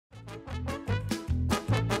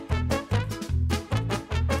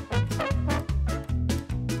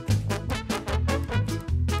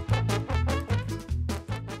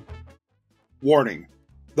Warning: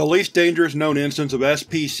 the least dangerous known instance of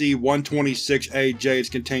SPC-126-J is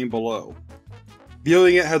contained below.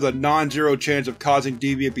 Viewing it has a non-zero chance of causing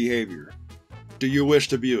deviant behavior. Do you wish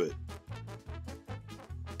to view it?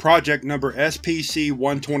 Project Number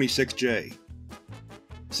SPC-126-J.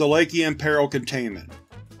 Salacian Peril Containment.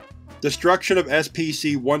 Destruction of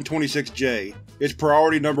SPC-126-J is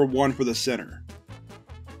priority number 1 for the Center.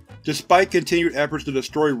 Despite continued efforts to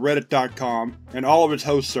destroy Reddit.com and all of its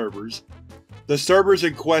host servers, the servers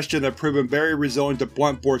in question have proven very resilient to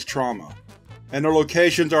blunt force trauma, and their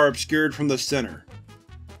locations are obscured from the Center.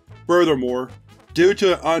 Furthermore, due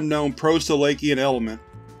to an unknown pro-Salacian element,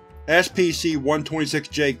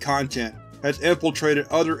 SPC-126-J content has infiltrated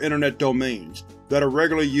other internet domains that are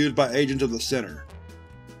regularly used by agents of the Center.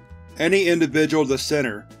 Any individual of the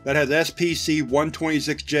Center that has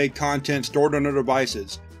SPC-126-J content stored on their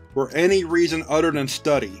devices for any reason other than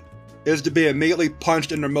study is to be immediately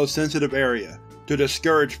punched in their most sensitive area to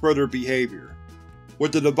discourage further behavior,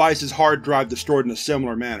 with the device's hard drive destroyed in a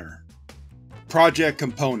similar manner. Project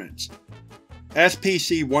Components.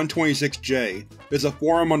 SPC-126-J is a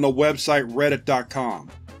forum on the website Reddit.com,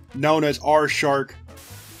 known as r/.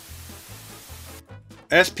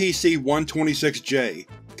 SPC-126-J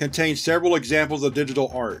contains several examples of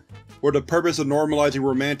digital art for the purpose of normalizing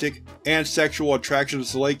romantic and sexual attraction to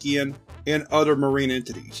Salacian and other marine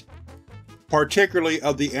entities, particularly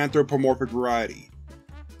of the anthropomorphic variety.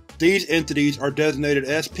 These entities are designated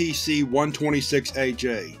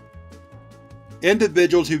SPC-126-J.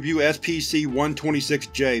 Individuals who view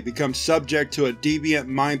SPC-126-J become subject to a deviant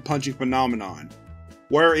mind-punching phenomenon,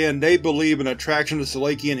 wherein they believe an attraction to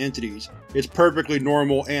Salacian entities is perfectly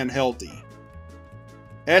normal and healthy.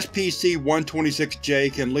 SPC-126-J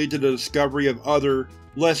can lead to the discovery of other,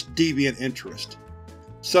 less deviant interests,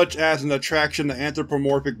 such as an attraction to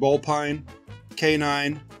anthropomorphic vulpine,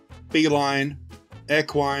 canine, feline,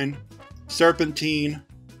 equine, serpentine,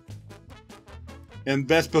 and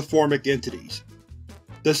vesperformic entities.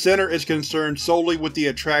 The Center is concerned solely with the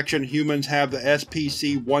attraction humans have to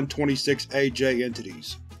SPC-126-J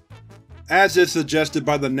entities. As is suggested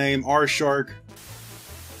by the name r/.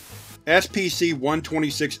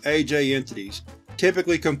 SPC-126-J entities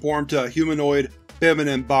typically conform to a humanoid,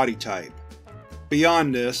 feminine body type.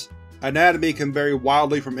 Beyond this, anatomy can vary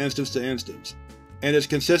wildly from instance to instance, and is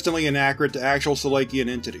consistently inaccurate to actual Salacian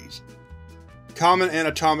entities. Common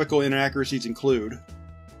anatomical inaccuracies include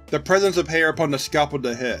the presence of hair upon the scalp of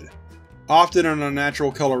the head, often in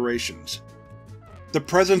unnatural colorations, the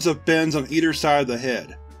presence of fins on either side of the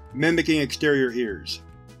head, mimicking exterior ears,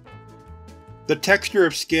 the texture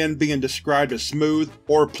of skin being described as smooth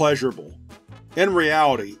or pleasurable. In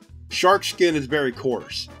reality, shark skin is very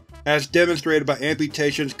coarse, as demonstrated by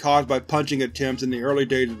amputations caused by punching attempts in the early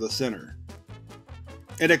days of the Center.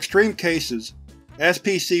 In extreme cases,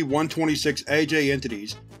 SPC-126-J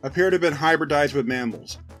entities appear to have been hybridized with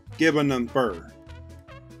mammals, giving them fur,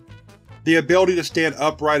 the ability to stand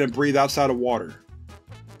upright and breathe outside of water,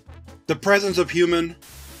 the presence of human,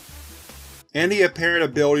 and the apparent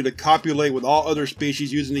ability to copulate with all other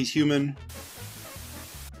species using these human.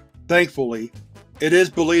 Thankfully, it is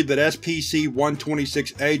believed that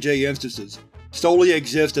SPC-126-J instances solely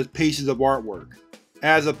exist as pieces of artwork,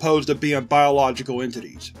 as opposed to being biological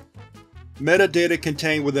entities. Metadata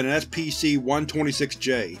contained within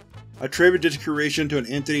SPC-126-J attribute its creation to an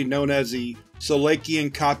entity known as the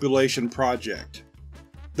Salacian Copulation Project.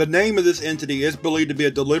 The name of this entity is believed to be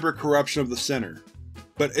a deliberate corruption of the Center,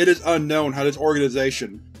 but it is unknown how this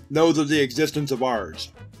organization knows of the existence of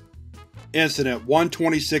ours. Incident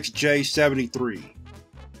 126J-73.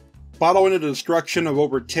 Following the destruction of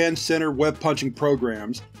over 10 Center web-punching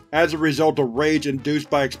programs as a result of rage induced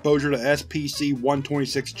by exposure to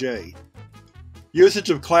SPC-126-J, usage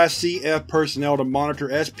of Class CF personnel to monitor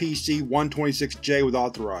SPC-126-J was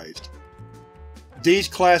authorized. These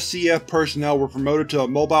Class CF personnel were promoted to a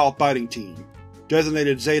mobile fighting team,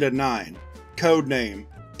 designated Zeta-9, codename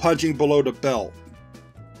Punching Below the Belt.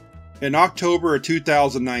 In October of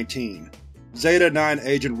 2019, Zeta-9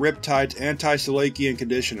 agent Riptide's anti-Salacian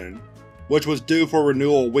conditioning, which was due for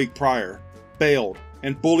renewal a week prior, failed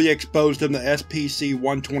and fully exposed him to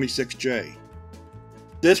SPC-126-J.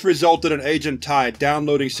 This resulted in Agent Tide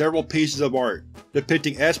downloading several pieces of art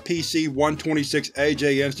depicting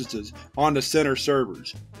SPC-126-J instances on the Center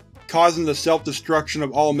servers, causing the self-destruction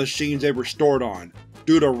of all machines they were stored on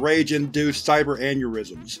due to rage-induced cyber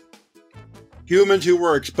aneurysms. Humans who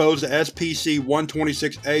were exposed to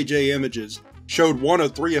SPC-126-J images showed one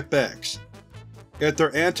of 3 effects. If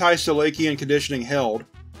their anti-Salacian conditioning held,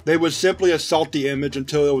 they would simply assault the image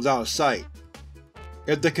until it was out of sight.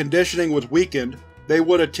 If the conditioning was weakened, they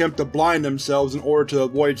would attempt to blind themselves in order to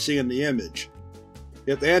avoid seeing the image.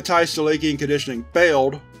 If anti-Salekian conditioning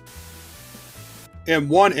failed, in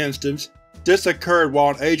one instance, this occurred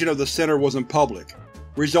while an agent of the Center was in public,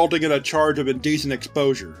 resulting in a charge of indecent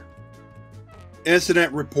exposure.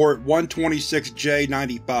 Incident Report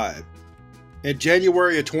 126-J-95. In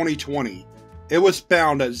January of 2020, it was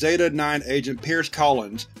found that Zeta-9 agent Pierce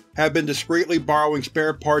Collins had been discreetly borrowing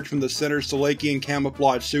spare parts from the Center's Salekian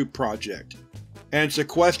camouflage suit project, and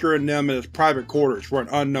sequestering them in his private quarters for an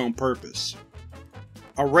unknown purpose.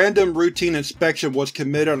 A random routine inspection was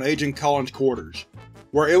committed on Agent Collins' quarters,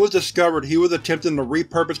 where it was discovered he was attempting to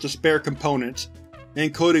repurpose the spare components,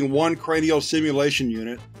 including one cranial simulation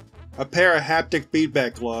unit, a pair of haptic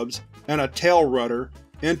feedback gloves, and a tail rudder,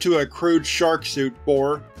 into a crude shark suit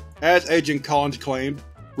for, as Agent Collins claimed,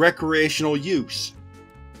 recreational use.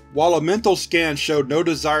 While a mental scan showed no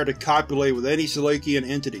desire to copulate with any Salekian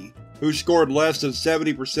entity who scored less than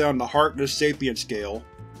 70% on the Harkness Sapient scale,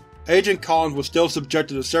 Agent Collins was still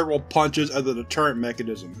subjected to several punches as a deterrent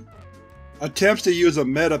mechanism. Attempts to use a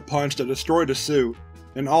meta-punch to destroy the suit,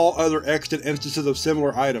 and all other extant instances of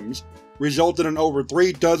similar items, resulted in over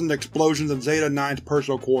 3 dozen explosions in Zeta-9's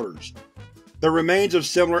personal quarters. The remains of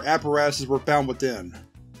similar apparatuses were found within.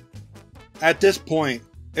 At this point,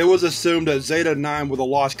 it was assumed that Zeta-9 was a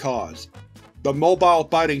lost cause. The mobile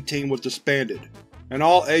fighting team was disbanded, and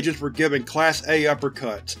all agents were given Class A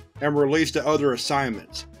uppercuts and released to other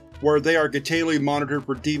assignments, where they are continually monitored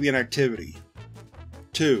for deviant activity.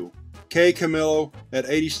 2. K. Camillo at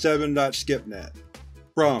 87.skipnet.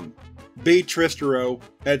 From B. Tristero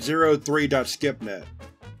at 03.skipnet.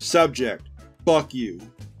 Subject: fuck you.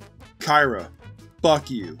 Kyra: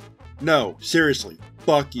 fuck you. No, seriously,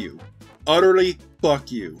 fuck you. Utterly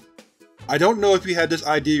fuck you. I don't know if you had this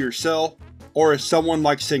idea yourself, or if someone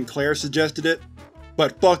like Sinclair suggested it,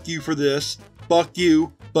 but fuck you for this. Fuck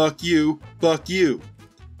you, fuck you, fuck you.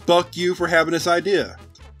 Fuck you for having this idea.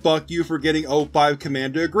 Fuck you for getting O5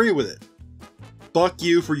 Command to agree with it. Fuck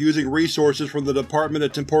you for using resources from the Department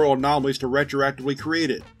of Temporal Anomalies to retroactively create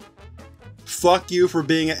it. Fuck you for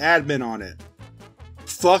being an admin on it.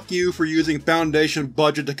 Fuck you for using Foundation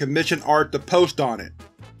budget to commission art to post on it.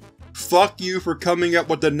 Fuck you for coming up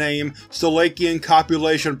with the name Salekian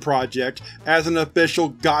Copulation Project as an official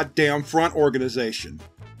goddamn front organization.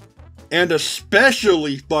 And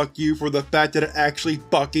especially fuck you for the fact that it actually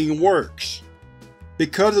fucking works.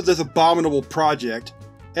 Because of this abominable project,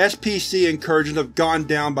 SPC incursions have gone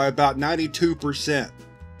down by about 92%,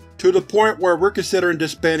 to the point where we're considering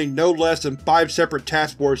disbanding no less than 5 separate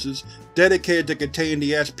task forces dedicated to containing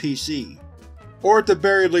the SPC, or at the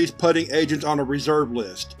very least putting agents on a reserve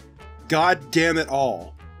list. God damn it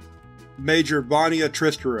all. Major Vania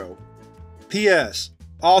Tristero. P.S.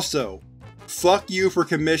 Also, fuck you for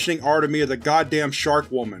commissioning art of me as a goddamn shark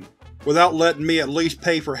woman, without letting me at least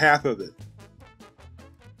pay for half of it.